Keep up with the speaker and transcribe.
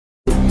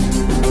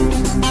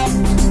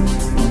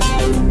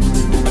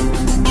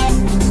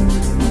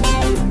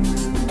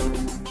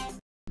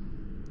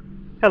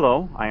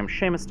Hello, I am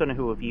Seamus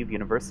Donoghue of Eve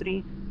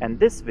University, and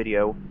this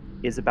video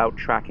is about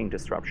tracking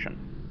disruption.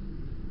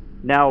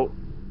 Now,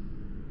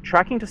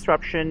 tracking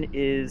disruption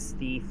is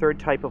the third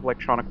type of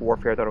electronic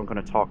warfare that I'm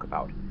going to talk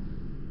about.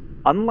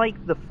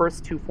 Unlike the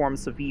first two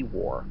forms of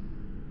EWAR,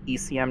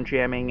 ECM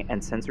jamming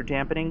and sensor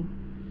dampening,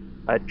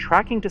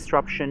 tracking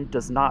disruption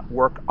does not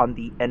work on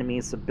the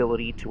enemy's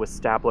ability to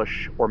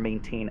establish or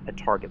maintain a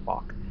target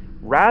lock.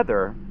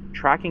 Rather,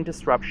 tracking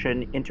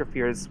disruption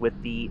interferes with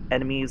the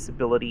enemy's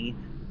ability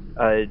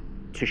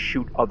to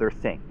shoot other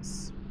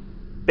things.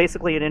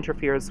 Basically, it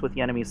interferes with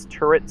the enemy's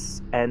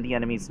turrets and the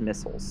enemy's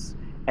missiles.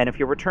 And if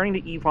you're returning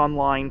to EVE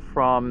Online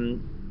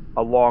from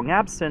a long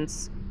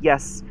absence,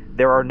 yes,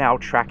 there are now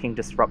tracking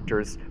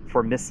disruptors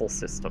for missile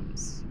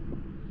systems.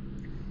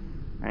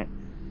 Right?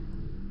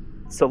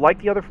 So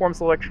like the other forms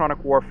of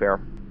electronic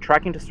warfare,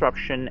 tracking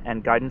disruption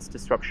and guidance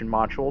disruption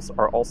modules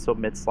are also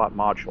mid-slot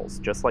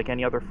modules, just like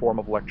any other form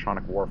of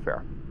electronic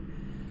warfare.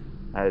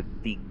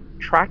 The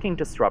tracking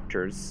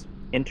disruptors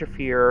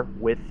interfere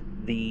with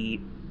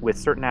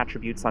certain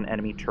attributes on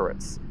enemy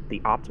turrets: the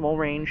optimal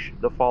range,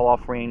 the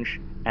fall-off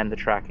range, and the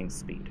tracking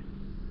speed.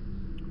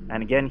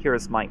 And again,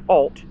 here's my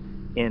alt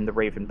in the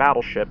Raven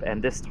battleship,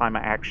 and this time I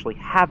actually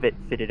have it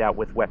fitted out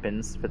with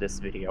weapons for this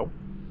video.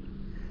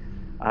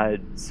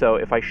 So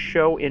if I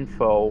show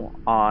info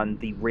on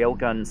the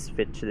railguns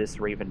fit to this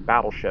Raven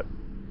battleship,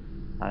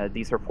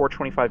 these are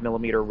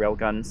 425mm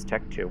railguns,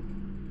 Tech 2,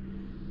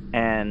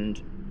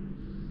 and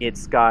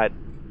it's got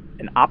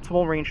an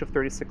optimal range of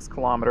 36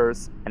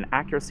 kilometers, an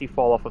accuracy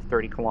fall-off of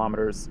 30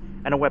 kilometers,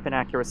 and a weapon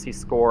accuracy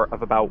score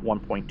of about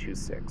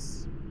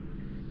 1.26.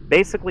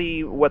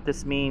 Basically, what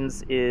this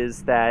means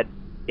is that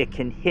it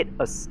can hit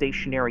a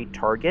stationary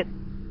target,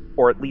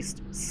 or at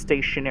least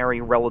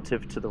stationary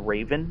relative to the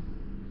Raven,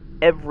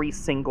 every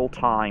single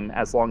time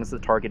as long as the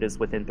target is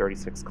within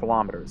 36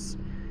 kilometers.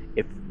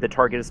 If the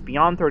target is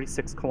beyond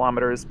 36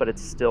 kilometers but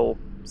it's still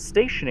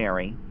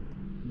stationary,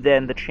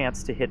 then the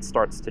chance to hit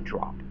starts to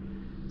drop.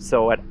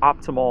 So at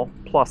optimal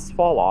plus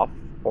fall-off,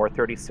 or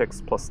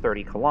 36 plus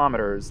 30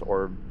 kilometers,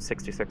 or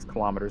 66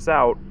 kilometers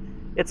out,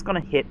 it's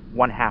going to hit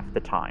 1/2 the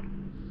time.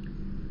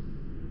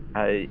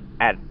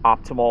 At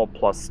optimal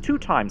plus 2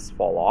 times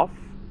fall-off,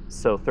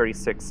 so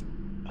 36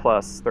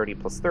 plus 30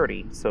 plus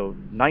 30, so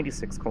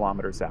 96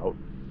 kilometers out,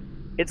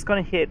 it's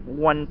going to hit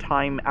 1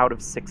 time out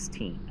of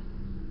 16.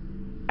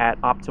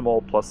 At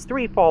optimal plus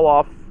 3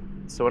 fall-off,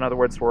 so in other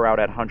words we're out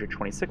at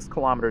 126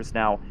 kilometers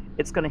now,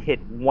 it's going to hit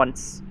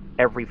once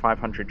every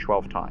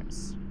 512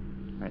 times.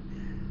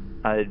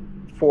 Right?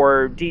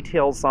 For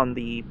details on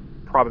the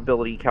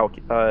probability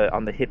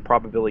hit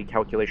probability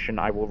calculation,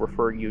 I will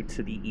refer you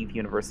to the Eve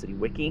University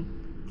wiki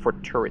for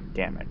turret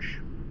damage.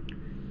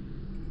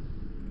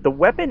 The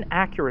weapon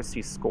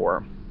accuracy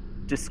score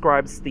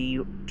describes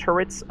the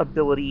turret's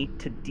ability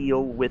to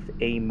deal with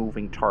a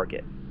moving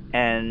target,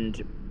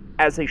 and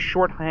as a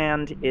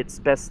shorthand, it's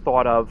best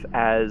thought of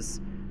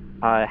as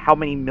how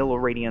many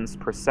milliradians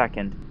per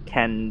second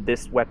can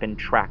this weapon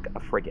track a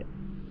frigate.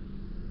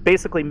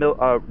 Basically,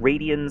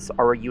 radians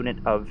are a unit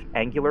of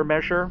angular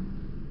measure.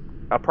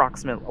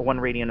 Approximate 1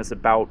 radian is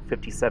about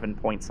 57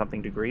 point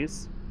something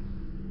degrees.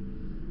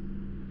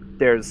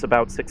 There's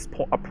about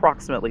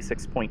approximately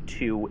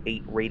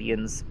 6.28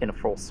 radians in a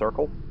full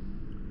circle.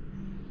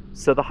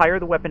 So the higher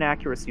the weapon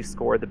accuracy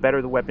score, the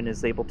better the weapon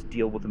is able to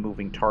deal with a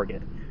moving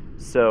target.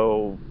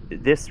 So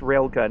this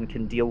railgun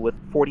can deal with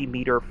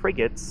 40-meter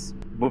frigates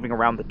moving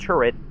around the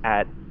turret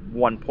at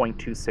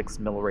 1.26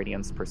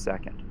 milliradians per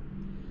second.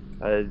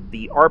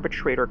 The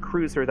arbitrator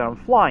cruiser that I'm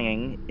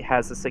flying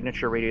has a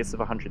signature radius of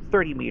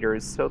 130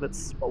 meters, so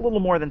that's a little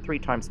more than 3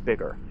 times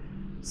bigger.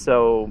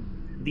 So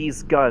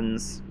these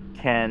guns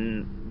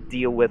can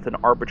deal with an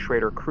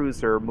arbitrator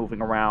cruiser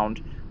moving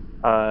around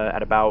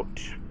at about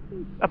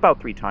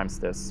 3 times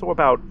this, so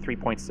about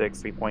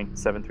 3.6,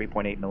 3.7,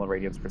 3.8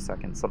 milliradians per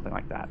second, something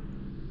like that.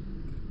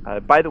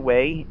 By the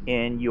way,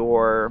 in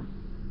your...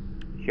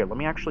 Here, let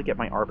me actually get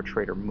my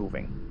arbitrator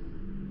moving.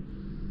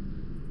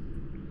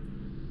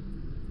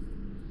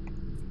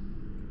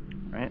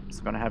 Alright, so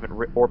I'm going to have it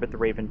orbit the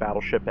Raven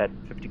battleship at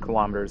 50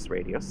 kilometers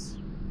radius.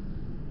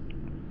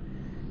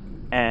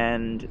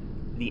 And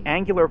the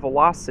angular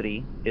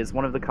velocity is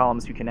one of the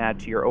columns you can add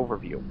to your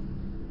overview.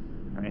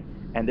 Right?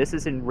 And this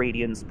is in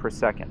radians per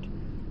second.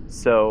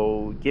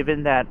 So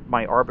given that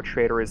my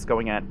arbitrator is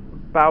going at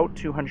about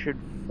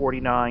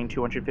 249,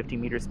 250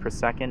 meters per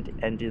second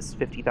and is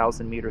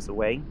 50,000 meters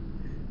away,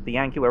 the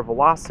angular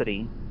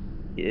velocity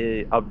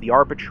of the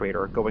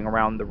arbitrator going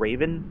around the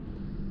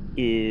Raven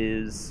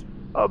is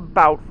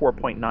about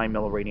 4.9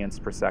 milliradians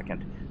per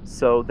second.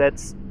 So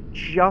that's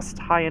just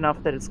high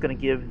enough that it's going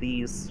to give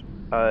these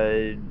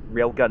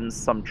railguns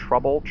some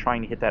trouble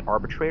trying to hit that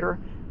arbitrator,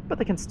 but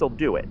they can still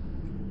do it.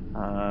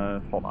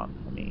 Hold on,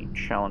 let me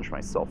challenge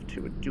myself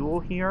to a duel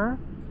here.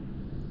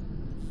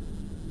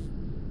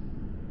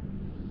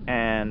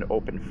 And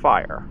open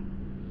fire.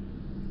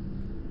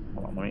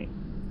 Hold on, let me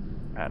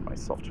add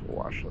myself to a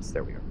watch list.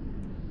 There we go.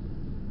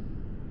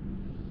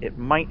 It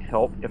might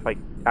help if I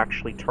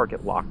actually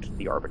target locked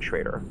the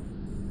arbitrator.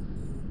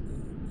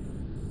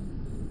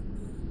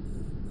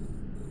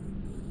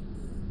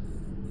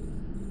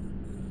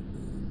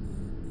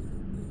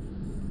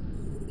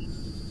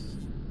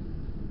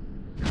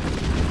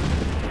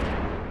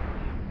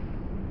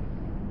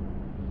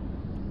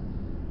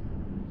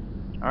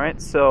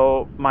 Alright,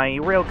 so my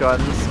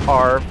railguns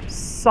are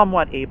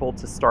somewhat able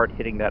to start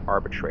hitting that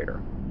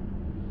arbitrator.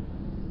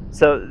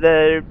 So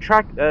the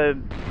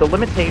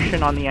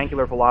limitation on the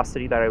angular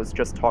velocity that I was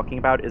just talking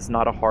about is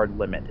not a hard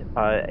limit.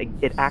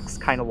 It acts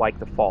kind of like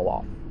the fall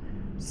off.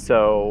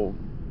 So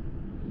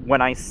when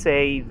I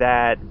say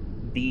that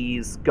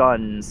these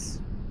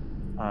guns,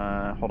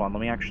 hold on, let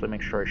me actually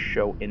make sure I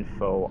show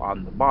info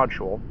on the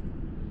module.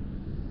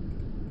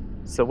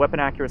 So weapon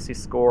accuracy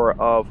score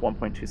of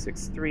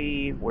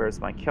 1.263.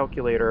 Where's my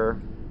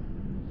calculator?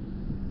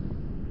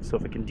 So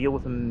if it can deal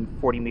with a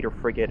 40-meter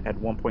frigate at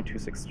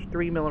 1.263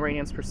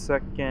 milliradians per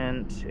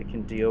second, it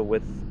can deal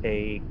with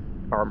a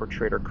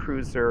arbitrator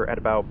cruiser at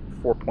about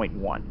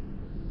 4.1.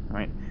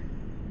 Right.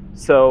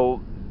 So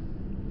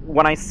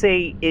when I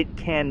say it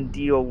can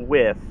deal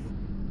with,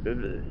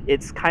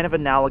 it's kind of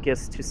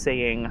analogous to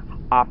saying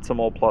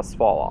optimal plus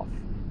fall off.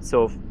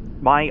 So if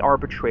my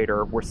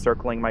arbitrator were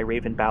circling my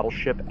Raven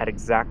battleship at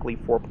exactly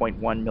 4.1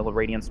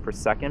 milliradians per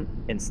second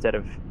instead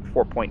of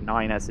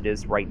 4.9 as it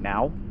is right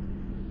now,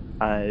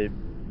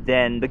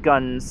 then the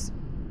guns,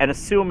 and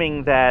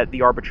assuming that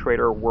the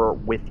arbitrator were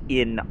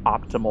within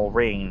optimal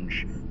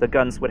range, the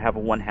guns would have a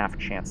 1/2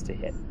 chance to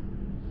hit.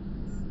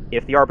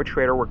 If the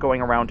arbitrator were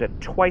going around at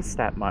twice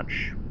that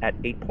much, at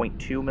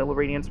 8.2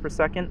 milliradians per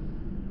second,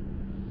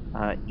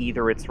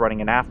 either it's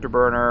running an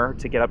afterburner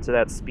to get up to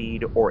that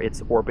speed, or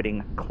it's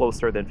orbiting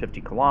closer than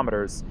 50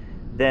 kilometers,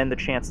 then the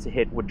chance to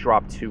hit would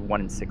drop to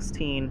 1 in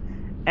 16.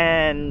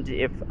 And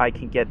if I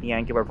can get the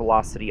angular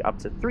velocity up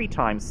to 3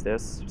 times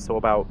this, so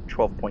about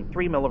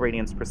 12.3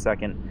 milliradians per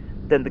second,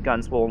 then the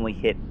guns will only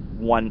hit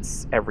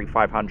once every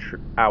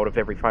 500 out of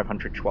every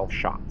 512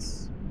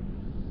 shots.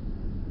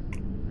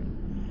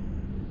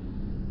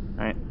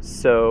 Alright,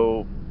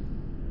 so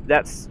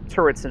that's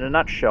turrets in a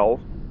nutshell.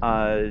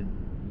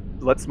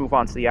 Let's move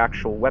on to the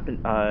actual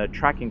weapon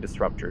tracking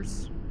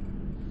disruptors.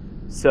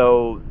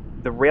 So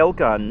the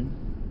railgun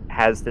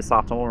has this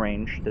optimal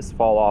range, this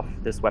fall off,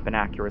 this weapon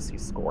accuracy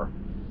score.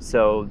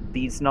 So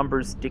these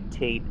numbers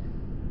dictate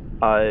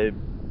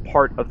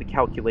part of the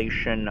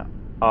calculation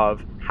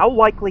of how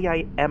likely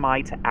am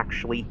I to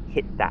actually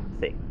hit that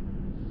thing.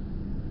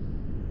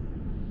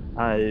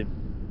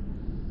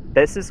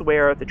 This is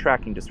where the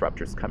tracking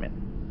disruptors come in.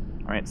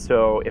 All right,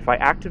 so if I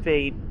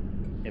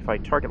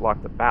target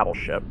lock the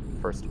battleship,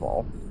 first of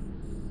all,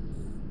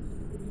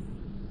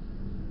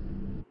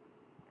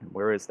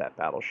 where is that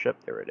battleship?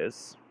 There it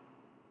is.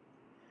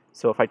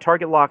 So if I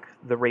target lock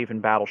the Raven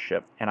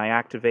battleship and I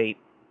activate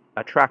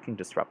a tracking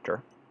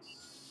disruptor,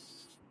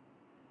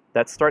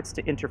 that starts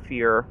to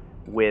interfere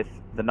with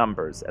the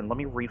numbers. And let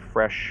me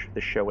refresh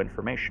the show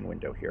information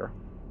window here.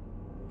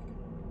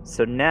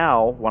 So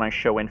now, when I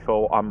show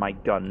info on my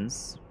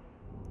guns,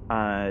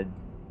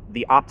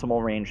 the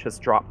optimal range has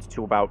dropped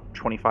to about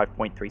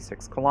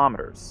 25.36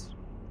 kilometers.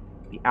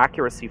 The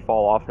accuracy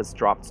fall-off has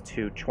dropped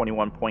to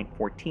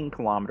 21.14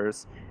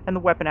 kilometers, and the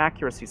weapon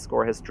accuracy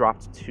score has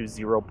dropped to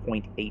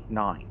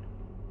 0.89.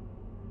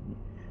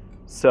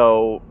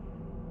 So,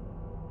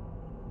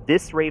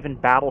 this Raven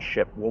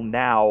battleship will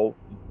now...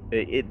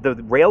 the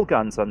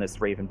railguns on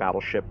this Raven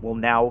battleship will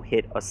now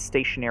hit a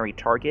stationary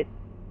target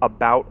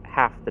about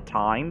half the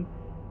time,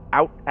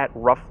 out at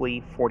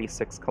roughly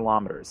 46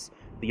 kilometers.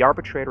 The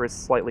arbitrator is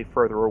slightly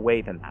further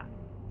away than that.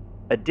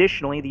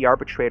 Additionally, the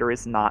arbitrator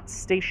is not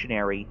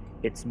stationary,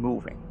 it's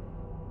moving.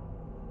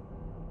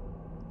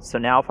 So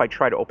now if I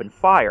try to open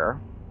fire,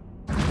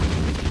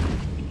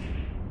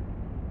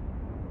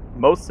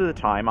 most of the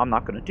time I'm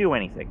not going to do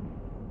anything.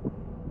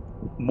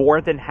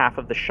 More than half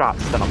of the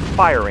shots that I'm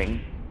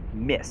firing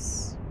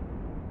miss.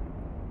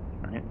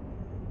 Right?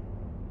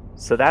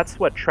 So that's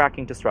what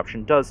tracking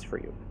disruption does for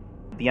you.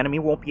 The enemy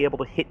won't be able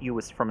to hit you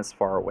from as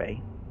far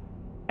away,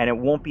 and it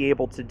won't be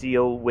able to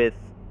deal with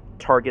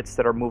targets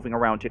that are moving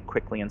around it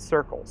quickly in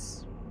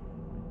circles.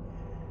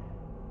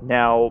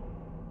 Now,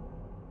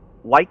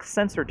 like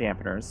sensor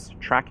dampeners,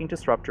 tracking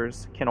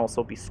disruptors can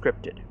also be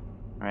scripted.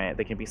 Right?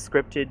 They can be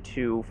scripted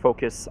to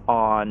focus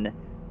on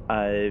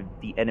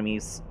the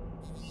enemy's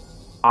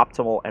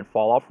optimal and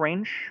fall-off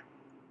range.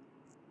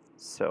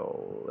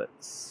 So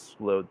let's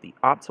load the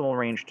optimal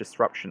range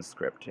disruption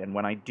script, and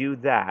when I do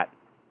that,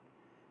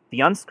 the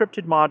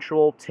unscripted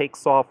module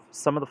takes off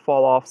some of the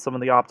fall-off, some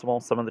of the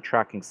optimal, some of the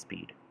tracking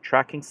speed.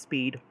 Tracking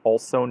speed,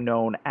 also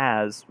known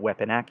as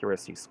weapon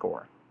accuracy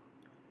score.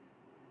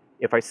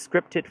 If I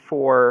script it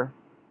for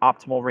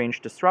optimal range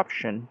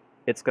disruption,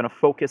 it's going to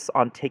focus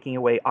on taking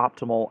away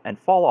optimal and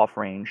fall-off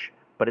range,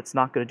 but it's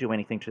not going to do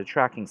anything to the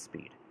tracking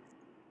speed.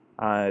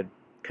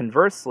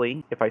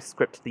 Conversely, if I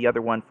script the other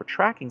one for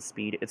tracking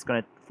speed, it's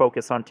going to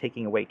focus on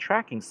taking away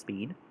tracking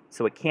speed,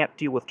 so it can't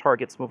deal with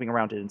targets moving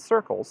around it in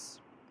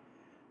circles.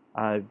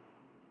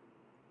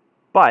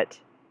 But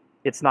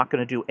it's not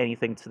going to do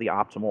anything to the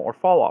optimal or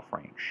fall-off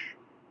range.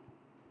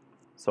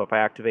 So if I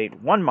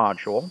activate one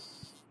module,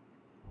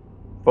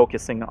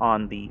 focusing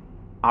on the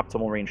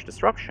optimal range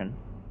disruption,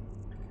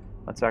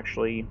 let's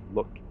actually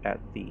look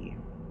at the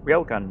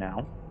railgun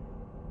now.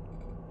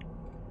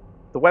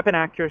 the weapon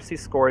accuracy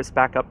score is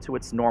back up to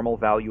its normal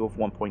value of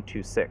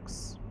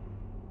 1.26.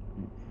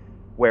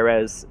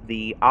 Whereas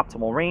the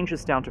optimal range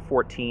is down to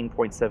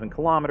 14.7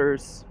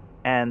 kilometers,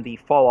 and the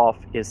fall-off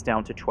is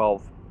down to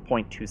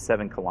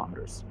 12.27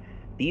 kilometers.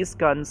 These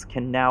guns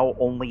can now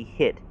only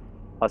hit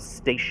a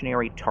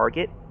stationary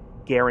target,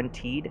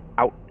 guaranteed,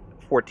 out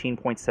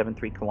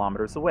 14.73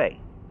 kilometers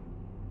away.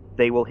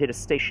 They will hit a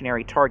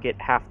stationary target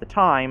half the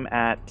time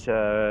at,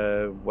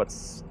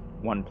 what's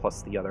one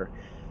plus the other?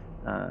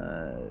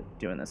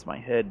 Doing this in my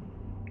head,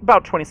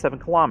 about 27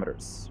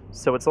 kilometers.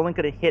 So it's only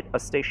going to hit a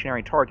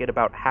stationary target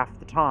about half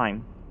the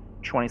time,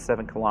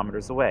 27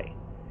 kilometers away.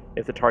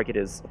 If the target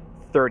is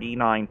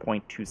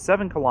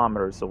 39.27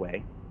 kilometers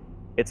away,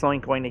 it's only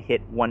going to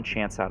hit one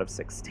chance out of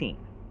 16.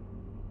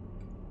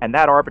 And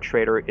that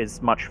arbitrator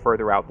is much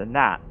further out than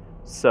that.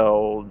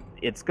 So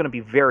it's going to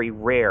be very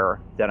rare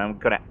that I'm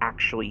going to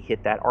actually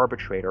hit that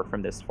arbitrator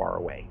from this far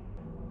away.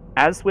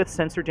 As with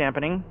sensor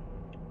dampening,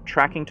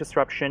 tracking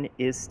disruption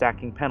is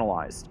stacking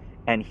penalized.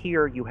 And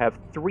here you have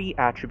 3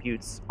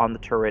 attributes on the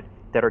turret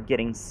that are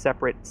getting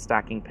separate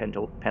stacking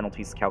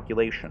penalties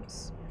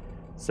calculations.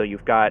 So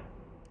you've got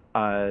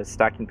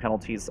stacking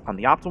penalties on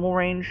the optimal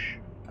range,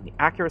 on the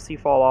accuracy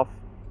falloff,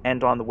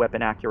 and on the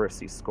weapon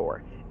accuracy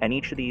score. And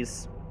each of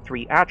these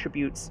 3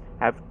 attributes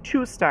have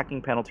 2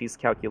 stacking penalties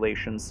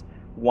calculations,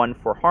 one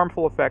for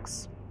harmful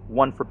effects,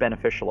 one for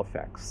beneficial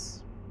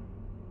effects.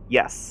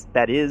 Yes,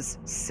 that is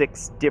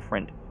 6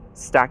 different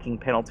stacking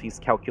penalties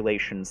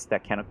calculations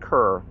that can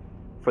occur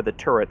for the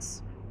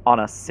turrets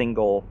on a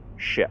single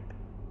ship.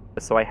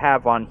 So I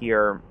have on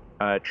here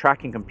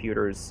tracking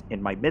computers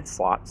in my mid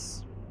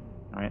slots,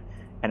 right?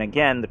 And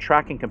again, the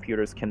tracking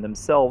computers can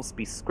themselves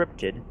be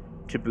scripted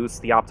to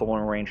boost the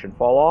optimal range and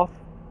fall off,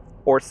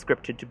 or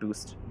scripted to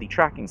boost the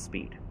tracking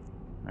speed,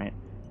 right?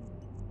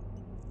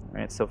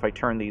 Right. So if I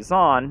turn these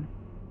on,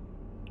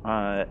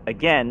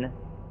 again,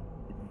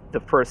 the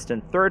first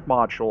and third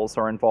modules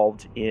are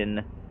involved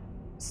in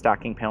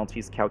stacking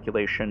penalties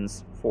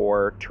calculations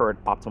for turret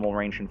optimal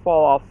range and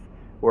fall off,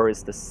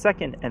 whereas the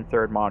second and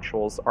third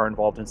modules are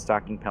involved in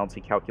stacking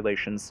penalty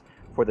calculations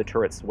for the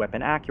turret's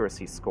weapon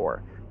accuracy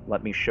score.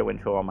 Let me show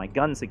info on my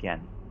guns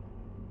again.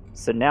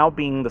 So now,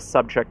 being the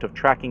subject of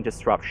tracking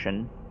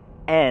disruption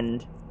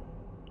and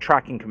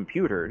tracking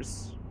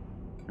computers,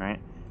 right,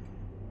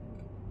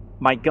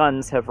 my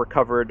guns have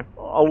recovered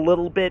a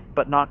little bit,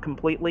 but not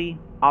completely.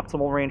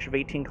 Optimal range of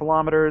 18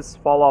 kilometers,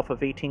 fall off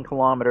of 18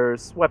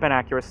 kilometers, weapon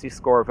accuracy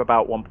score of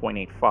about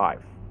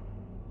 1.85.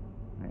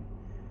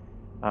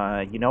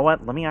 You know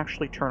what? Let me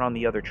actually turn on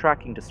the other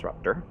tracking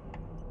disruptor.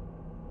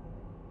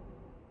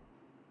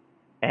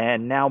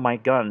 And now my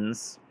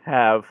guns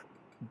have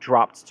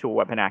dropped to a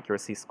weapon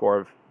accuracy score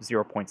of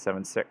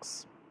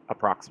 0.76,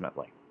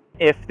 approximately.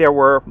 If there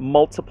were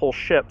multiple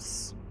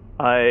ships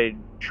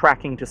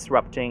tracking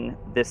disrupting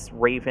this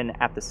Raven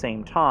at the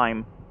same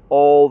time,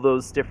 all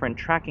those different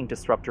tracking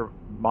disruptor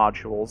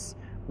modules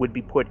would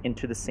be put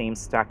into the same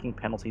stacking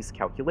penalties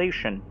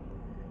calculation,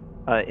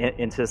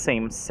 into the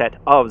same set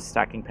of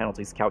stacking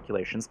penalties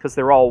calculations, because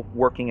they're all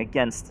working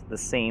against the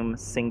same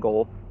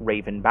single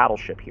Raven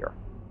battleship here,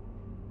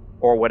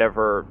 or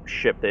whatever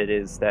ship it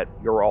is that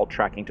you're all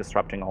tracking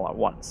disrupting all at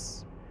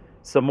once.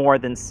 So more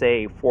than,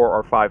 say, 4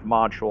 or 5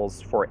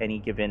 modules for any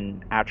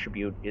given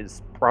attribute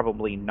is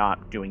probably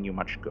not doing you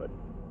much good.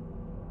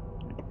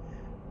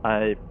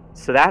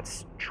 So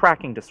that's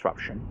tracking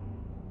disruption.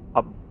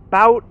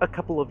 About a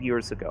couple of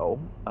years ago,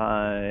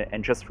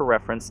 and just for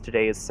reference,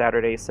 today is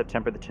Saturday,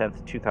 September the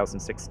 10th,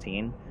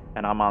 2016,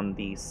 and I'm on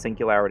the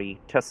Singularity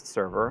test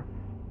server,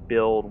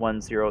 build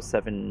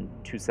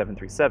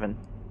 1072737.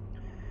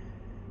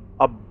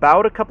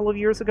 About a couple of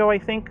years ago, I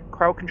think,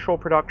 Crowd Control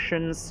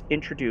Productions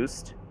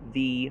introduced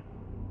the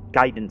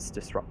guidance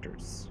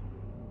disruptors.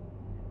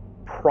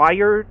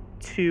 Prior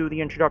to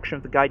the introduction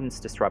of the guidance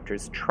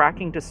disruptors,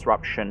 tracking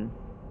disruption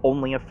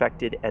only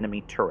affected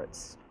enemy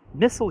turrets.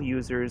 Missile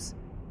users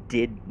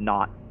did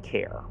not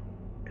care,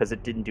 because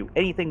it didn't do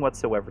anything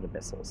whatsoever to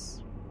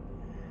missiles.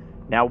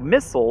 Now,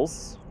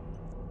 missiles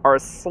are a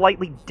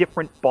slightly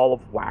different ball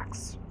of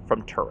wax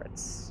from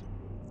turrets.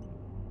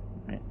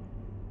 Right?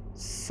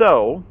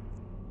 So,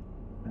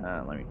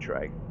 let me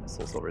drag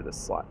missiles over this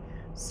slot.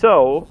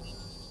 So,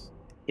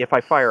 if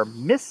I fire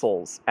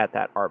missiles at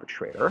that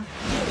arbitrator,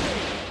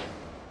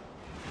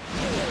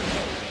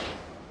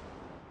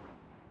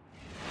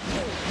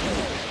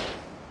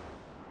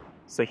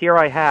 so here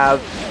I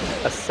have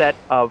a set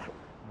of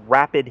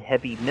rapid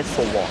heavy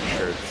missile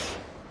launchers.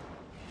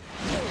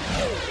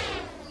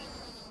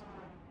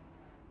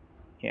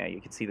 Yeah,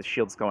 you can see the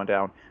shields going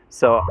down.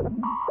 So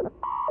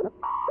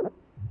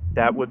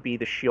that would be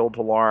the shield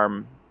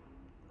alarm,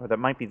 or that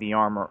might be the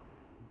armor.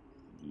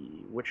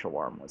 Which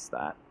alarm was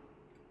that?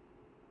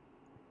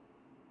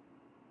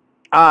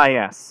 Ah,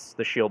 yes,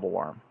 the shield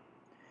alarm.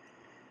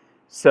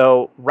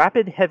 So,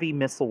 rapid heavy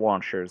missile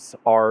launchers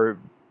are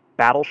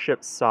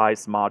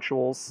battleship-sized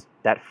modules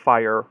that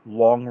fire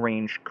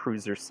long-range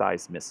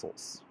cruiser-sized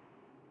missiles.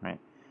 Right?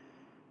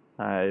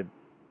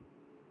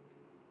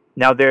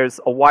 Now,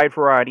 there's a wide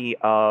variety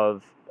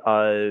of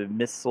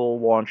missile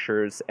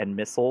launchers and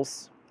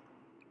missiles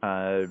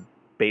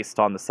based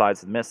on the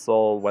size of the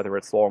missile, whether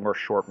it's long or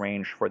short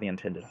range for the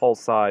intended hull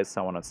size,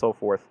 so on and so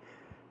forth.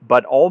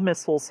 But all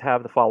missiles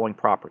have the following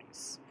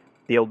properties.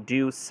 They'll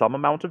do some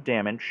amount of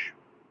damage.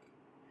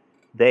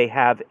 They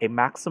have a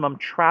maximum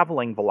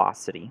traveling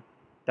velocity.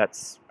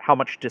 That's how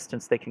much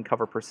distance they can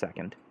cover per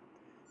second.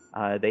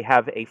 They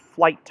have a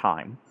flight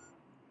time.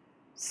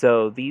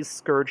 So these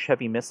Scourge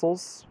heavy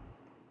missiles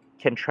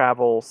can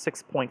travel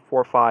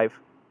 6.45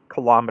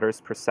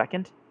 kilometers per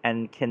second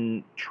and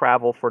can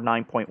travel for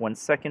 9.1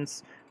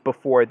 seconds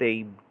before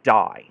they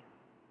die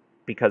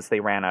because they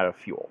ran out of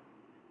fuel.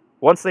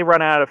 Once they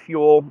run out of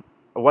fuel,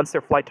 once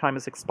their flight time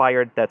is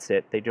expired, that's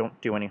it. They don't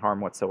do any harm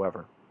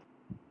whatsoever.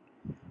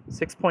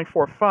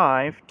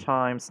 6.45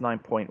 times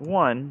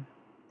 9.1,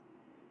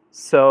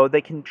 so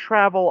they can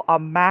travel a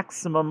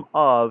maximum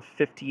of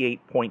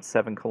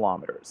 58.7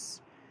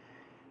 kilometers.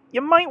 You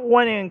might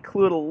want to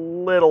include a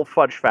little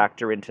fudge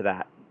factor into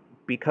that,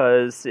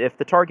 because if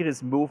the target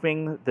is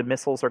moving, the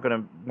missiles are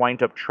going to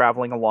wind up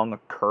traveling along a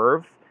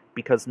curve,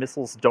 because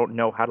missiles don't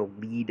know how to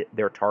lead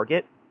their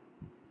target.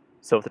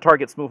 So if the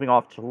target's moving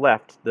off to the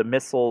left, the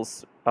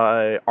missiles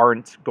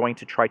aren't going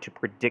to try to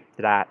predict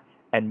that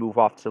and move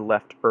off to the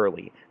left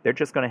early. They're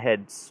just going to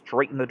head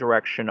straight in the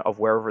direction of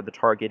wherever the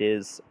target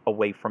is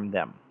away from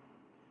them.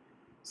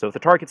 So if the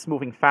target's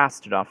moving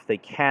fast enough, they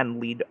can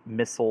lead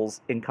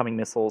missiles, incoming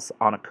missiles,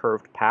 on a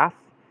curved path,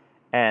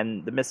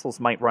 and the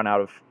missiles might run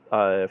out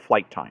of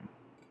flight time.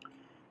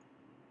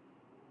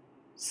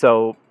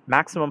 So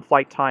maximum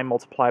flight time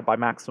multiplied by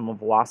maximum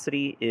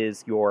velocity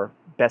is your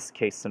best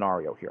case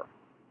scenario here.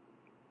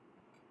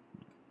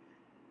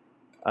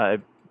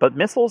 But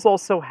missiles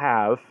also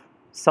have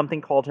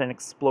something called an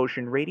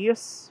explosion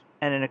radius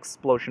and an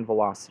explosion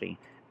velocity.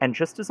 And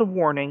just as a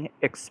warning,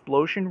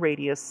 explosion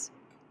radius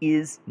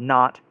is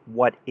not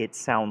what it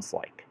sounds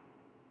like.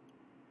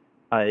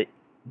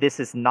 This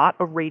is not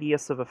a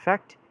radius of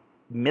effect.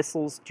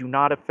 Missiles do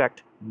not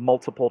affect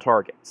multiple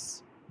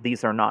targets.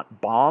 These are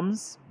not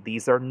bombs.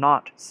 These are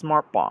not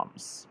smart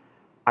bombs.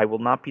 I will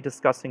not be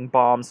discussing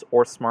bombs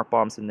or smart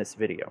bombs in this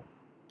video.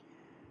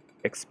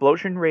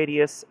 Explosion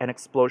radius and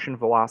explosion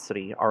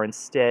velocity are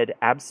instead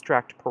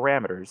abstract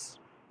parameters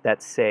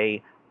that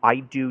say, I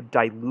do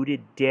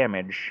diluted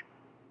damage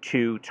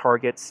to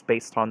targets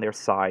based on their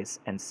size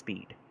and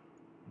speed.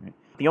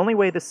 The only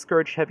way this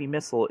Scourge heavy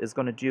missile is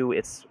going to do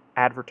its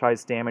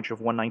advertised damage of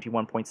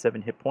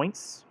 191.7 hit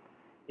points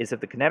is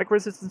if the kinetic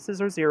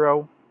resistances are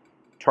 0,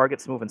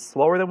 target's moving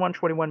slower than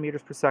 121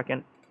 meters per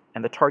second,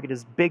 and the target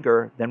is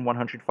bigger than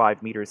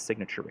 105 meters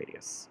signature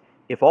radius.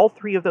 If all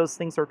three of those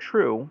things are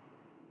true,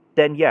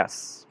 then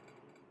yes,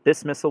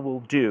 this missile will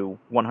do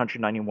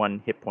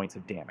 191 hit points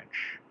of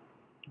damage.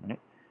 Right?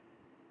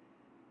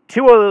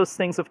 Two of those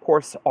things, of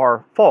course,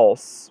 are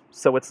false,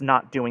 so it's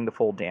not doing the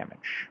full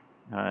damage.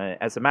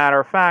 As a matter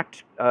of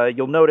fact,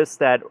 you'll notice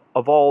that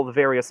of all the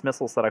various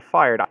missiles that I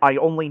fired, I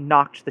only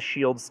knocked the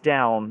shields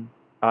down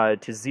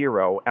to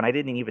 0, and I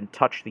didn't even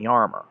touch the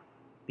armor.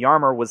 The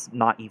armor was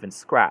not even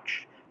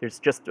scratched. There's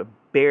just a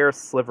bare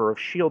sliver of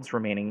shields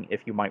remaining,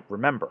 if you might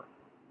remember.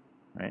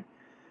 Right?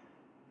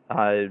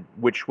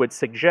 Which would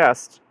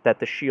suggest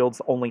that the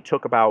shields only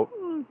took about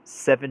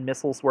 7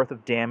 missiles worth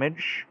of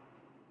damage.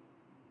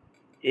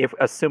 If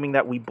assuming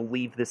that we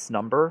believe this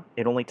number,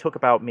 it only took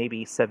about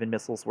maybe 7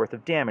 missiles worth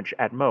of damage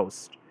at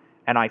most,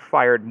 and I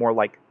fired more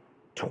like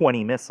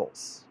 20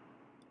 missiles.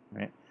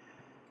 Right?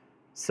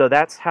 So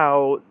that's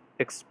how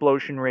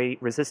explosion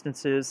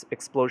resistances,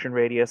 explosion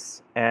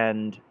radius,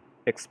 and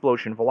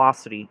explosion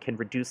velocity can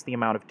reduce the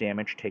amount of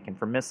damage taken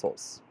from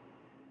missiles.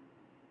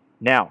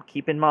 Now,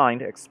 keep in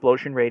mind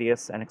explosion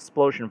radius and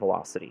explosion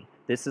velocity.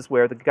 This is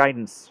where the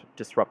guidance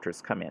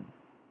disruptors come in.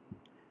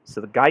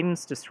 So the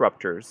guidance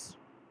disruptors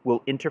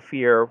will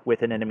interfere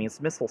with an enemy's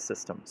missile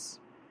systems.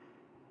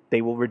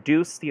 They will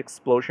reduce the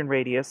explosion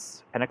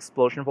radius and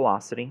explosion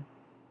velocity.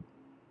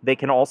 They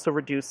can also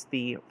reduce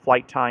the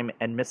flight time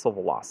and missile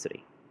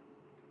velocity.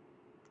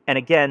 And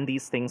again,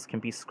 these things can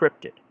be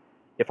scripted.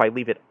 If I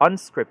leave it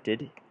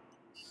unscripted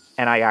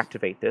and I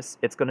activate this,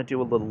 it's going to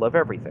do a little of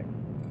everything.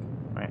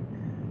 Right?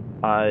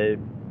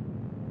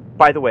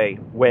 By the way,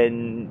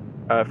 when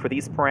for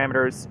these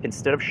parameters,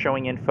 instead of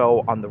showing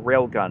info on the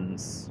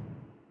railguns,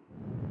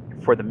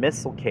 for the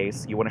missile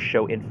case, you want to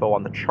show info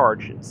on the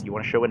charges. You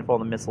want to show info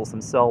on the missiles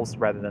themselves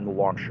rather than the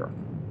launcher.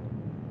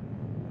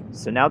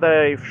 So now that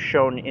I've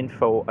shown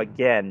info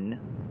again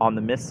on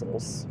the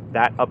missiles,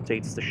 that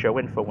updates the show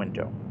info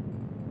window.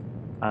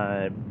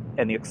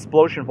 And the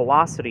explosion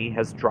velocity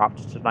has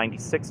dropped to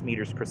 96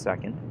 meters per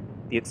second.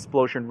 The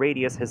explosion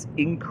radius has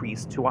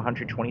increased to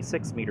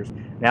 126 meters.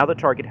 Now the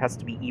target has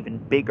to be even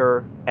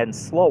bigger and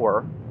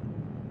slower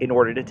in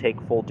order to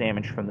take full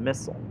damage from the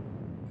missile.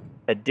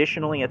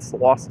 Additionally, it's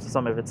lost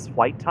some of its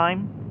flight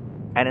time,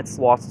 and it's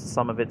lost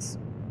some of its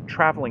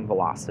traveling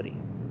velocity.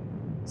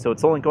 So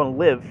it's only going to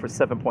live for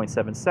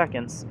 7.7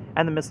 seconds,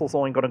 and the missile's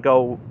only going to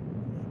go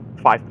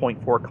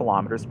 5.4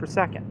 kilometers per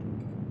second,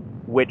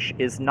 which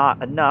is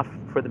not enough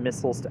for the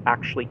missiles to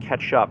actually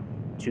catch up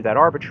to that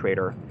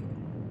arbitrator.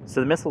 So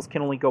the missiles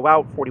can only go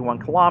out 41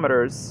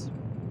 kilometers,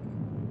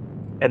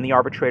 and the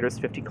arbitrator is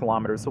 50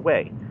 kilometers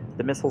away.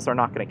 The missiles are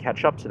not going to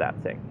catch up to that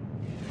thing.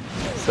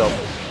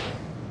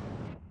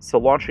 So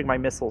launching my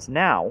missiles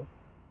now...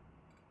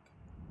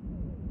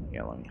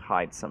 Yeah, let me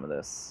hide some of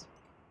this.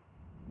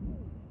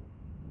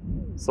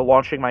 So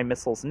launching my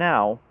missiles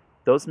now,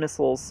 those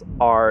missiles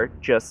are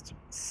just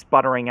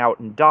sputtering out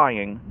and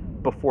dying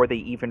before they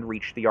even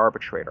reach the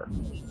arbitrator.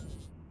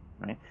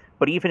 Right?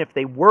 But even if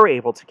they were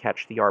able to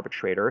catch the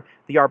arbitrator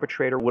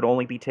would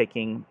only be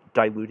taking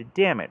diluted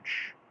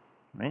damage.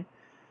 Right?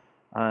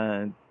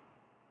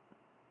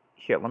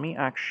 Here, let me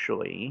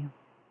actually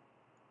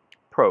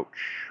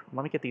approach.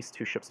 Let me get these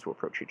two ships to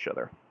approach each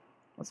other.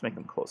 Let's make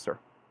them closer.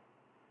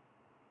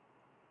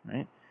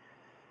 Right?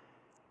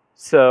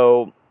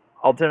 So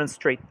I'll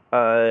demonstrate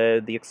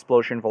the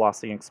explosion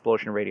velocity and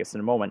explosion radius in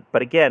a moment.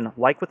 But again,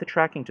 like with the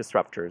tracking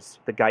disruptors,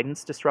 the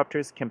guidance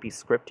disruptors can be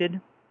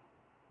scripted,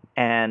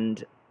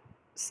 and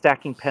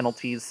stacking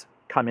penalties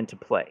come into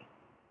play.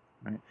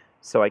 Right?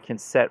 So I can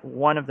set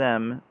one of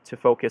them to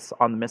focus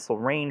on the missile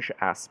range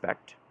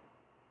aspect.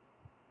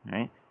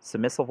 Right? So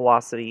missile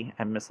velocity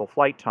and missile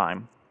flight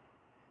time.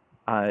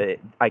 I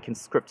can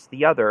script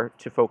the other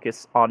to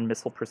focus on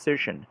missile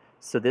precision.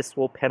 So this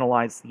will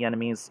penalize the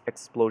enemy's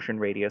explosion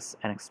radius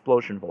and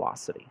explosion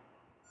velocity.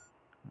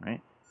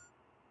 Right?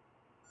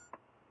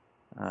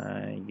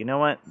 You know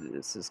what?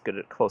 This is good,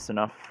 close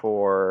enough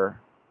for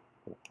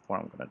what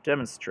I'm going to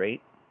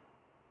demonstrate.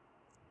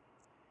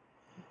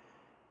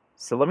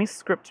 So let me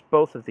script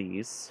both of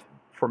these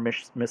for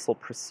missile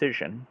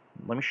precision.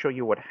 Let me show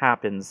you what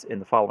happens in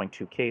the following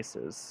two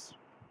cases.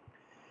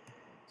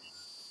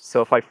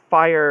 So if I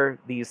fire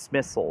these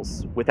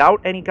missiles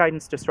without any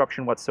guidance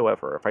disruption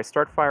whatsoever, if I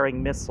start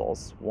firing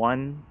missiles,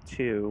 1,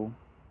 2,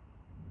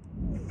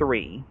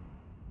 3,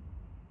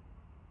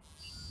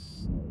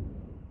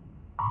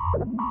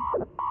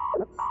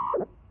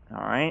 all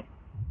right,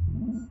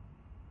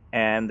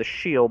 and the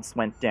shields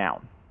went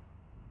down,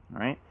 all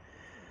right.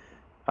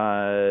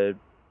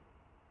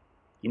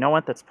 You know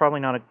what? That's probably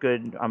not a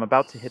good... I'm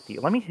about to hit the...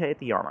 Let me hit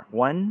the armor.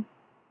 1,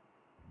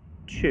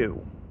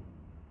 2.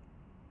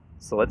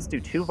 So let's do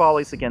 2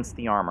 volleys against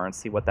the armor and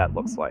see what that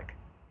looks like.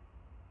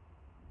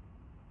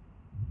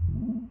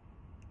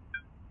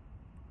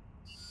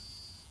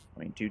 Let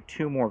me do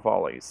 2 more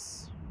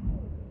volleys.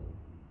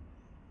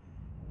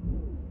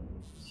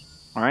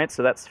 Alright,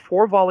 so that's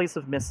 4 volleys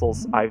of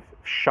missiles I've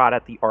shot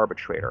at the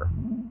arbitrator.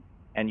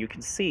 And you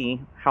can see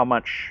how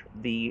much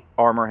the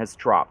armor has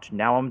dropped.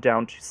 Now I'm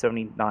down to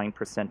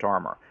 79%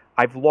 armor.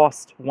 I've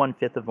lost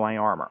 1/5 of my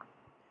armor.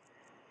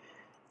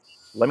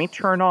 Let me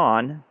turn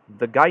on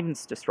the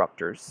guidance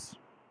disruptors.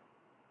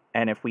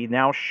 And if we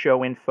now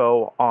show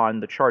info on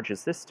the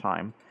charges this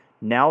time,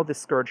 now the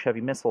Scourge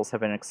heavy missiles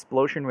have an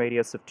explosion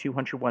radius of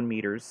 201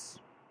 meters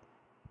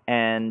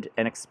and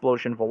an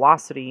explosion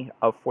velocity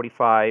of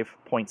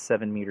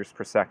 45.7 meters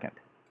per second.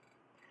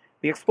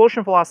 The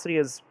explosion velocity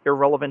is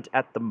irrelevant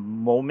at the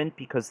moment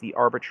because the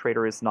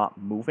arbitrator is not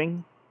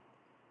moving.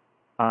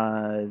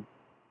 You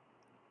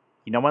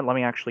know what? Let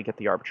me actually get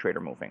the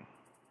arbitrator moving.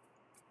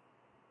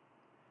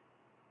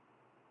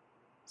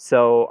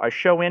 So I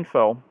show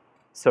info.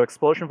 So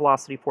explosion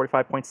velocity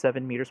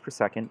 45.7 meters per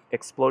second.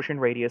 Explosion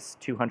radius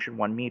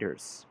 201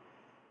 meters.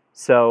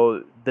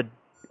 So the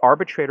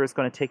arbitrator is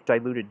going to take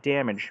diluted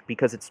damage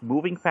because it's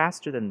moving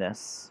faster than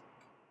this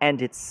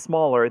and it's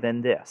smaller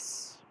than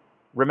this.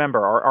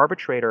 Remember, our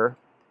arbitrator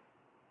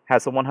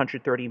has a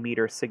 130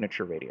 meter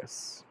signature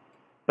radius,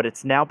 but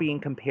it's now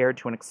being compared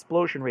to an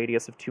explosion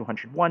radius of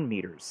 201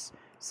 meters.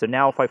 So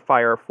now if I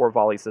fire 4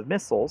 volleys of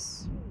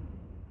missiles,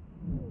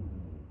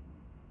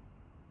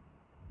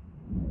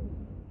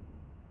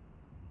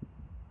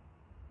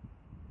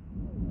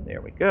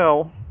 there we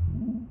go.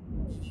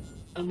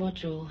 A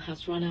module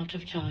has run out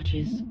of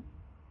charges.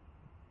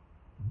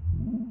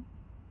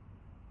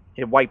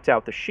 It wiped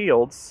out the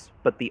shields,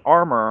 but the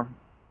armor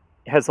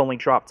has only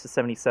dropped to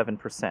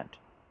 77%.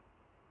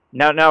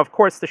 Now, of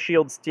course, the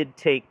shields did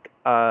take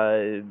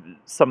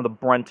some of the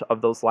brunt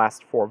of those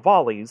last 4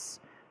 volleys,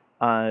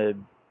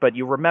 but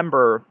you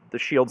remember the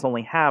shields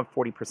only have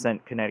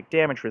 40% kinetic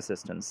damage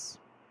resistance,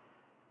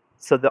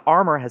 so the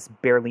armor has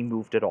barely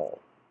moved at all.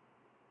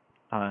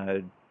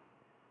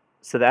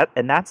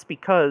 That's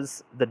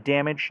because the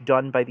damage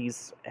done by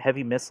these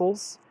heavy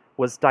missiles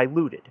was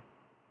diluted.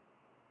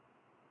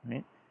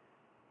 Right?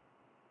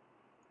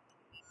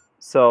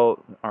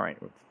 So, alright,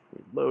 we've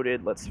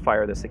reloaded. Let's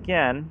fire this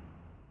again.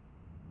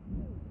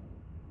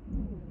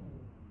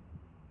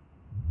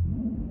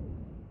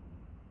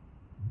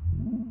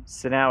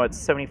 So now it's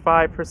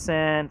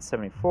 75%,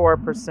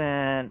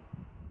 74%,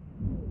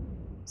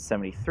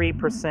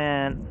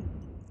 73%.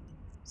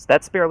 So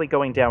that's barely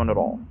going down at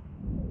all.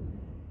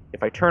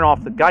 If I turn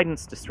off the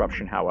guidance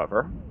disruption,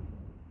 however,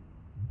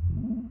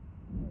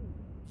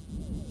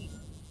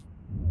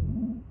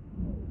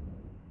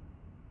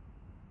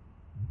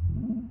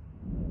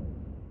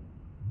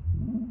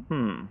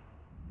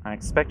 I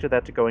expected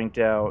that to going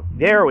down.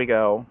 There we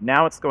go.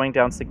 Now it's going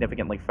down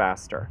significantly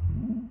faster.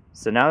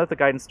 So now that the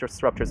guidance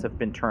disruptors have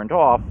been turned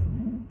off,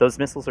 those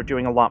missiles are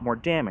doing a lot more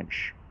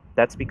damage.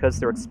 That's because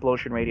their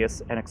explosion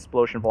radius and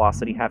explosion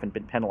velocity haven't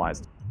been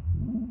penalized.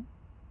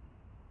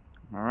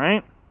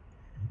 Alright?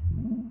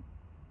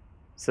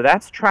 So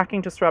that's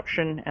tracking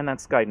disruption, and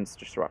that's guidance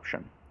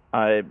disruption.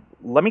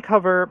 Let me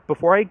cover,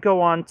 before I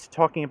go on to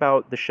talking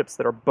about the ships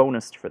that are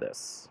bonused for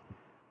this,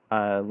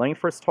 let me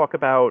first talk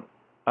about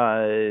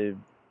the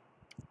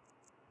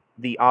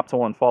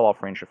optimal and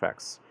fall-off range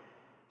effects.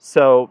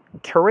 So,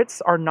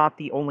 turrets are not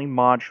the only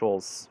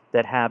modules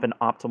that have an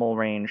optimal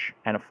range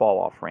and a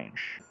fall-off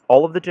range.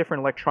 All of the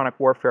different electronic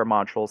warfare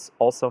modules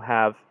also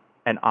have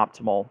an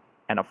optimal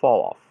and a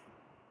fall-off.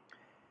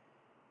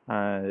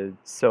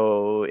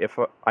 So if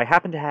I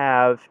happen to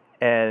have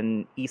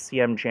an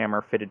ECM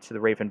jammer fitted to the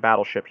Raven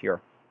battleship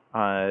here,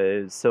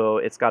 so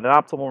it's got an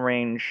optimal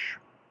range,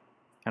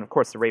 and of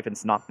course the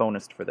Raven's not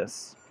bonused for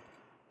this.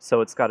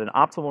 So it's got an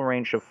optimal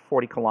range of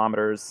 40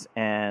 kilometers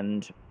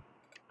and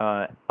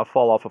a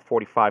fall-off of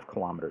 45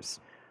 kilometers.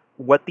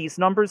 What these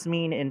numbers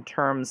mean in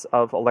terms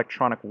of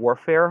electronic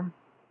warfare,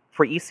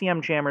 for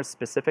ECM jammers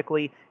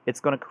specifically,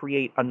 it's going to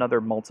create another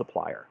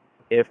multiplier.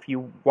 If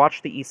you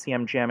watch the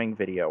ECM jamming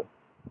video,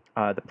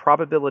 the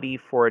probability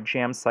for a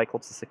jam cycle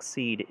to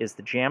succeed is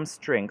the jam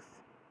strength,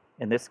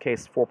 in this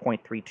case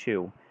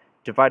 4.32,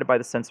 divided by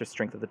the sensor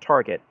strength of the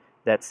target.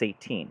 That's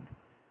 18.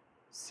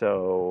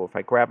 So if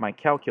I grab my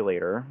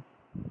calculator,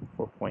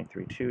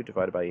 4.32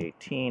 divided by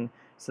 18,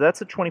 so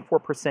that's a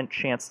 24%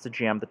 chance to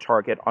jam the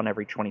target on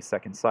every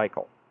 20-second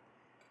cycle.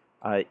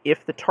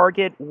 If the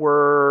target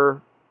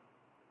were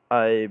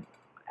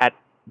at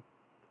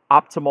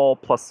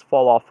optimal plus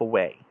fall off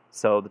away,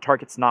 so if the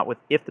target's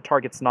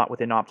not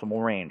within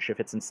optimal range, if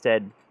it's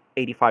instead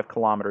 85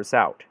 kilometers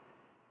out,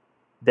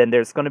 then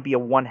there's going to be a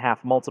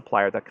 1/2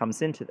 multiplier that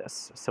comes into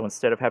this. So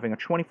instead of having a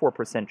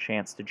 24%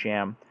 chance to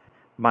jam,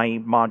 my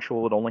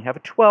module would only have a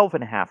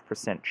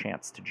 12.5%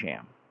 chance to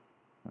jam.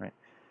 All right.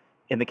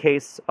 In the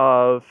case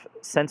of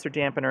sensor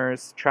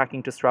dampeners,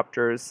 tracking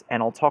disruptors,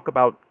 and I'll talk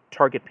about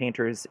target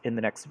painters in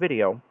the next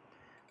video,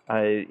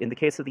 in the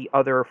case of the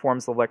other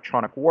forms of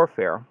electronic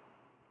warfare,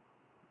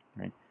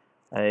 right,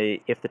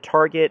 if the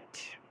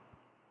target...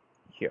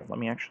 Here, let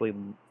me actually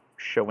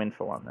show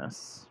info on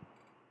this.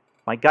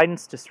 My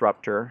guidance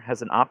disruptor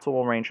has an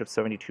optimal range of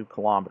 72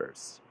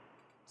 kilometers.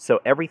 So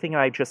everything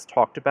I just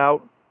talked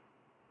about,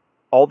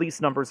 all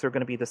these numbers are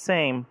going to be the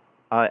same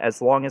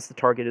as long as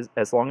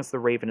the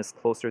Raven is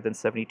closer than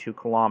 72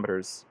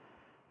 kilometers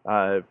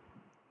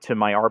to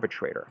my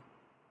arbitrator.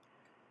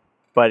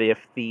 But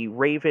if the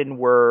Raven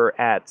were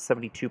at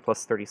 72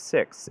 plus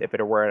 36, if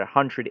it were at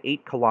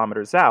 108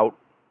 kilometers out,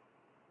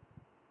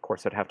 of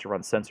course I'd have to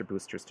run sensor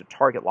boosters to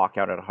target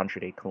lockout at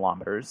 108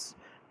 kilometers.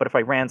 But if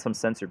I ran some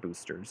sensor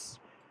boosters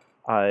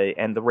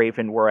and the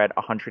Raven were at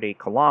 108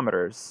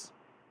 kilometers,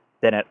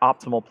 then at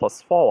optimal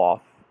plus fall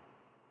off,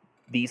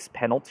 these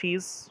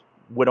penalties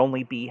would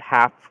only be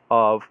half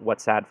of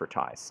what's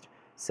advertised.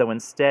 So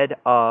instead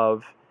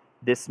of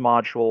this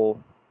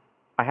module,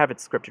 I have it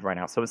scripted right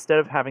now, so instead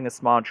of having this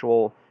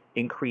module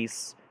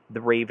increase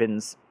the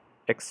Raven's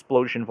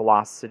explosion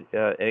velocity,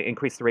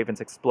 increase the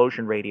Raven's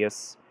explosion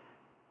radius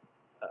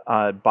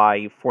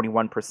by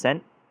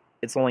 41%,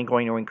 it's only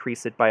going to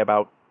increase it by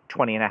about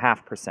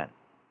 20.5%,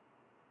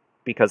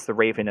 because the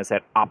Raven is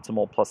at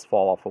optimal plus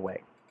fall off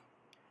away.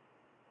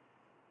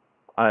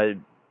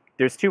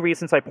 There's two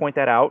reasons I point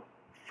that out.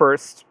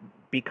 First,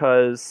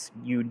 because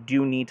you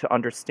do need to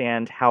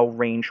understand how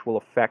range will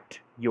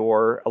affect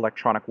your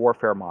electronic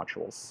warfare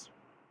modules.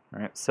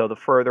 Right? So the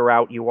further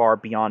out you are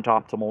beyond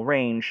optimal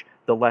range,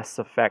 the less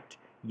effect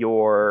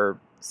your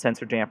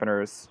sensor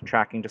dampeners,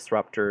 tracking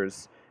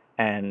disruptors,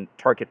 and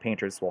target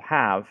painters will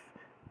have,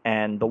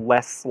 and the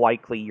less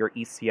likely your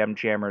ECM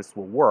jammers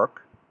will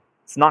work.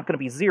 It's not going to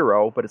be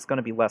zero, but it's going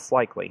to be less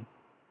likely.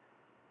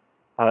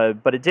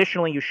 But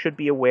additionally, you should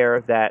be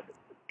aware that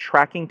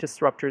tracking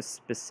disruptors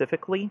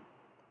specifically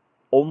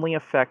only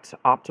affect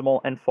optimal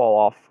and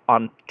fall-off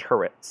on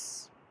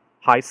turrets,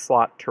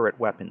 high-slot turret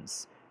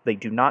weapons. They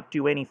do not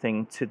do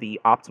anything to the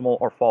optimal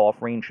or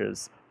fall-off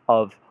ranges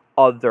of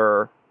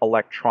other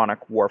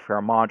electronic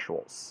warfare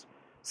modules.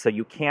 So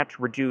you can't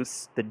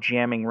reduce the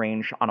jamming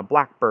range on a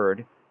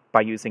Blackbird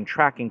by using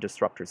tracking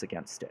disruptors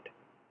against it.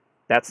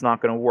 That's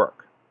not going to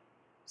work.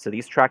 So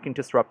these tracking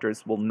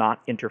disruptors will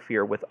not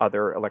interfere with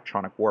other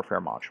electronic warfare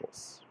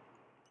modules.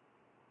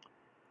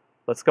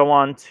 Let's go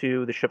on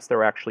to the ships that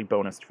are actually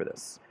bonused for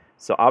this.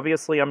 So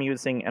obviously I'm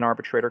using an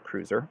arbitrator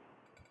cruiser.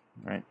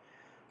 Right?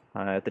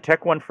 The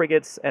Tech 1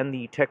 frigates and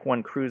the Tech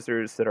 1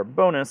 cruisers that are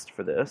bonused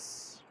for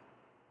this,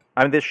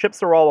 I mean, the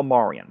ships are all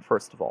Amarian,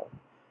 first of all.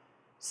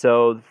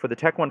 So for the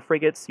Tech 1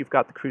 frigates, you've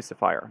got the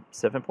Crucifier,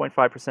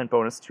 7.5%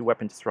 bonus to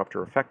weapon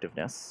disruptor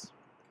effectiveness.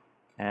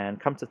 And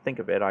come to think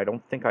of it, I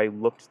don't think I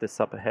looked this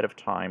up ahead of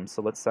time,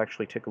 so let's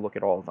actually take a look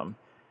at all of them.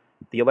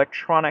 The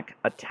electronic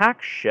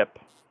attack ship,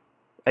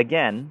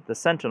 again, the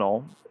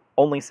Sentinel,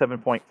 only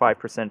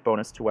 7.5%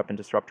 bonus to weapon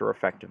disruptor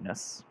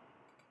effectiveness.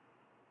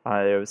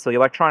 So the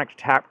electronic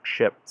attack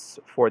ships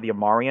for the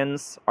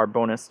Amarians are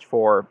bonused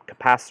for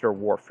capacitor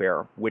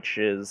warfare, which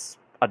is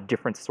a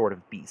different sort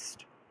of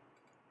beast.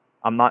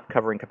 I'm not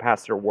covering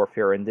capacitor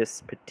warfare in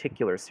this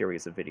particular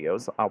series of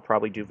videos. I'll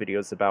probably do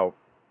videos about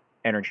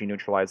energy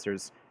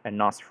neutralizers and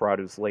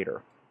Nosferatus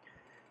later.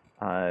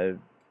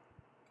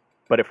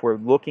 But if we're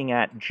looking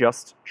at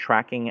just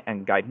tracking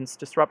and guidance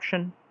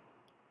disruption,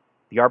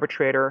 the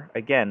Arbitrator,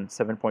 again,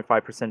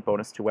 7.5%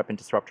 bonus to weapon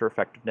disruptor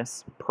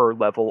effectiveness per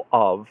level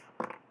of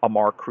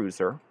Amar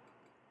cruiser.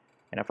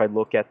 And if I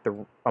look at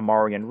the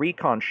Amarian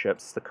recon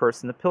ships, the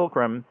Curse and the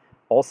Pilgrim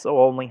also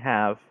only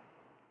have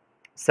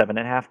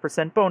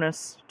 7.5%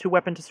 bonus to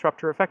weapon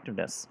disruptor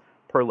effectiveness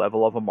per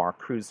level of Amar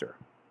cruiser.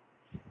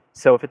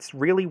 So if it's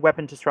really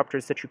weapon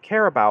disruptors that you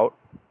care about,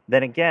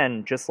 then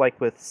again, just like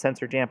with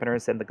sensor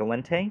dampeners and the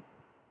Galente,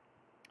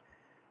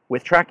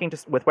 with weapon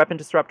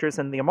disruptors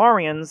and the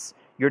Amarians,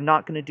 you're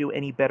not going to do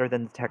any better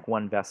than the Tech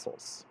 1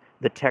 vessels.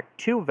 The Tech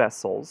 2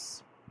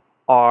 vessels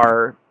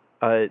are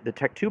the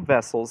Tech 2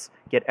 vessels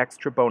get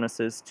extra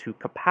bonuses to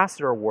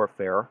capacitor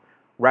warfare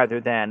rather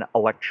than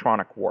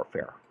electronic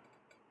warfare.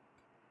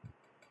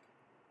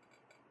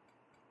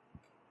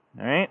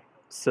 All right,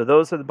 so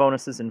those are the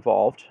bonuses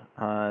involved.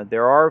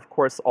 There are, of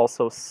course,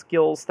 also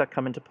skills that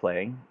come into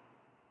play.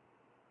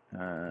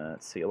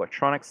 Let's see,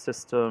 electronic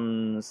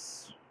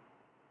systems.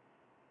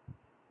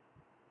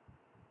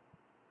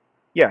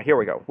 Yeah, here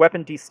we go.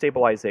 Weapon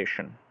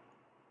destabilization.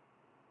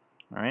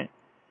 All right.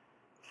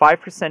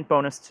 5%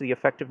 bonus to the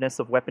effectiveness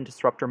of weapon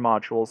disruptor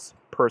modules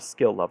per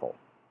skill level.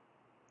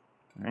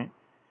 All right.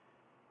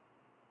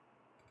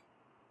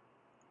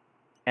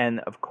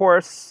 And of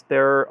course,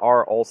 there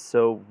are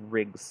also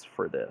rigs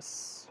for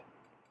this.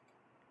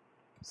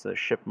 So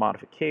ship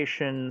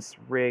modifications,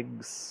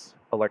 rigs,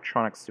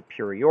 electronic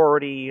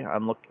superiority.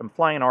 I'm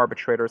flying an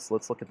Arbitrator, so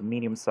let's look at the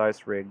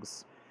medium-sized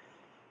rigs.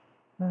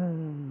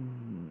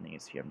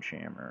 ECM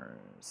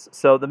jammers.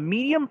 So the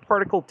medium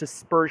particle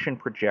dispersion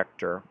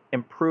projector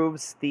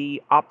improves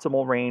the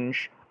optimal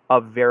range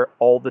of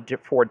all the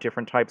 4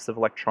 different types of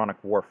electronic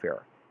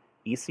warfare: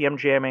 ECM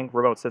jamming,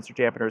 remote sensor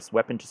dampeners,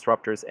 weapon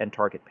disruptors, and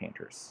target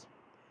painters.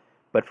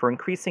 But for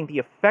increasing the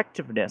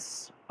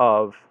effectiveness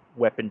of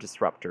weapon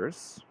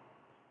disruptors,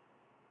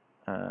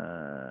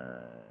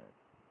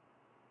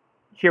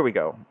 here we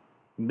go.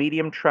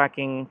 Medium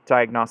tracking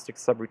diagnostic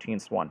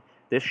subroutines 1.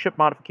 This ship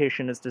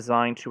modification is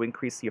designed to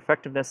increase the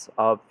effectiveness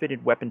of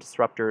fitted weapon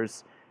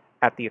disruptors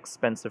at the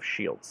expense of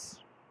shields.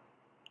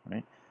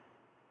 Right?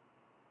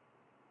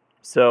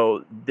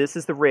 So this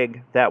is the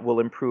rig that will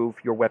improve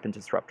your weapon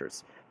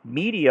disruptors.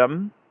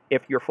 Medium,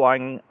 if you're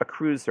flying a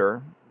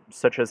cruiser,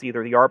 such as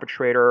either the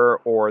Arbitrator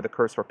or the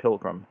Curse or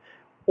Pilgrim.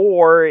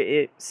 Or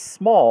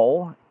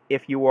small,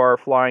 if you are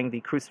flying the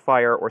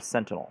Crucifier or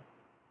Sentinel,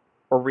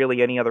 or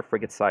really any other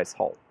frigate-sized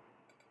hull.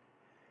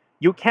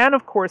 You can,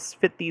 of course,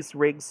 fit these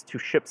rigs to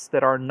ships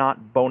that are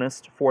not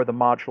bonused for the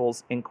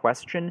modules in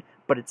question,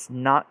 but it's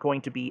not going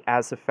to be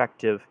as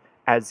effective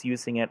as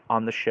using it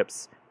on the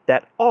ships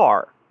that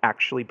are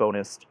actually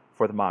bonused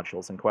for the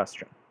modules in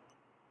question.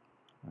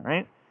 All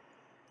right?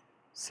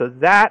 So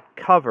that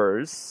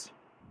covers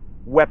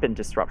weapon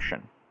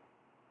disruption.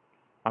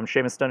 I'm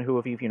Seamus Dunhu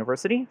of EWE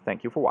University.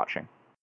 Thank you for watching.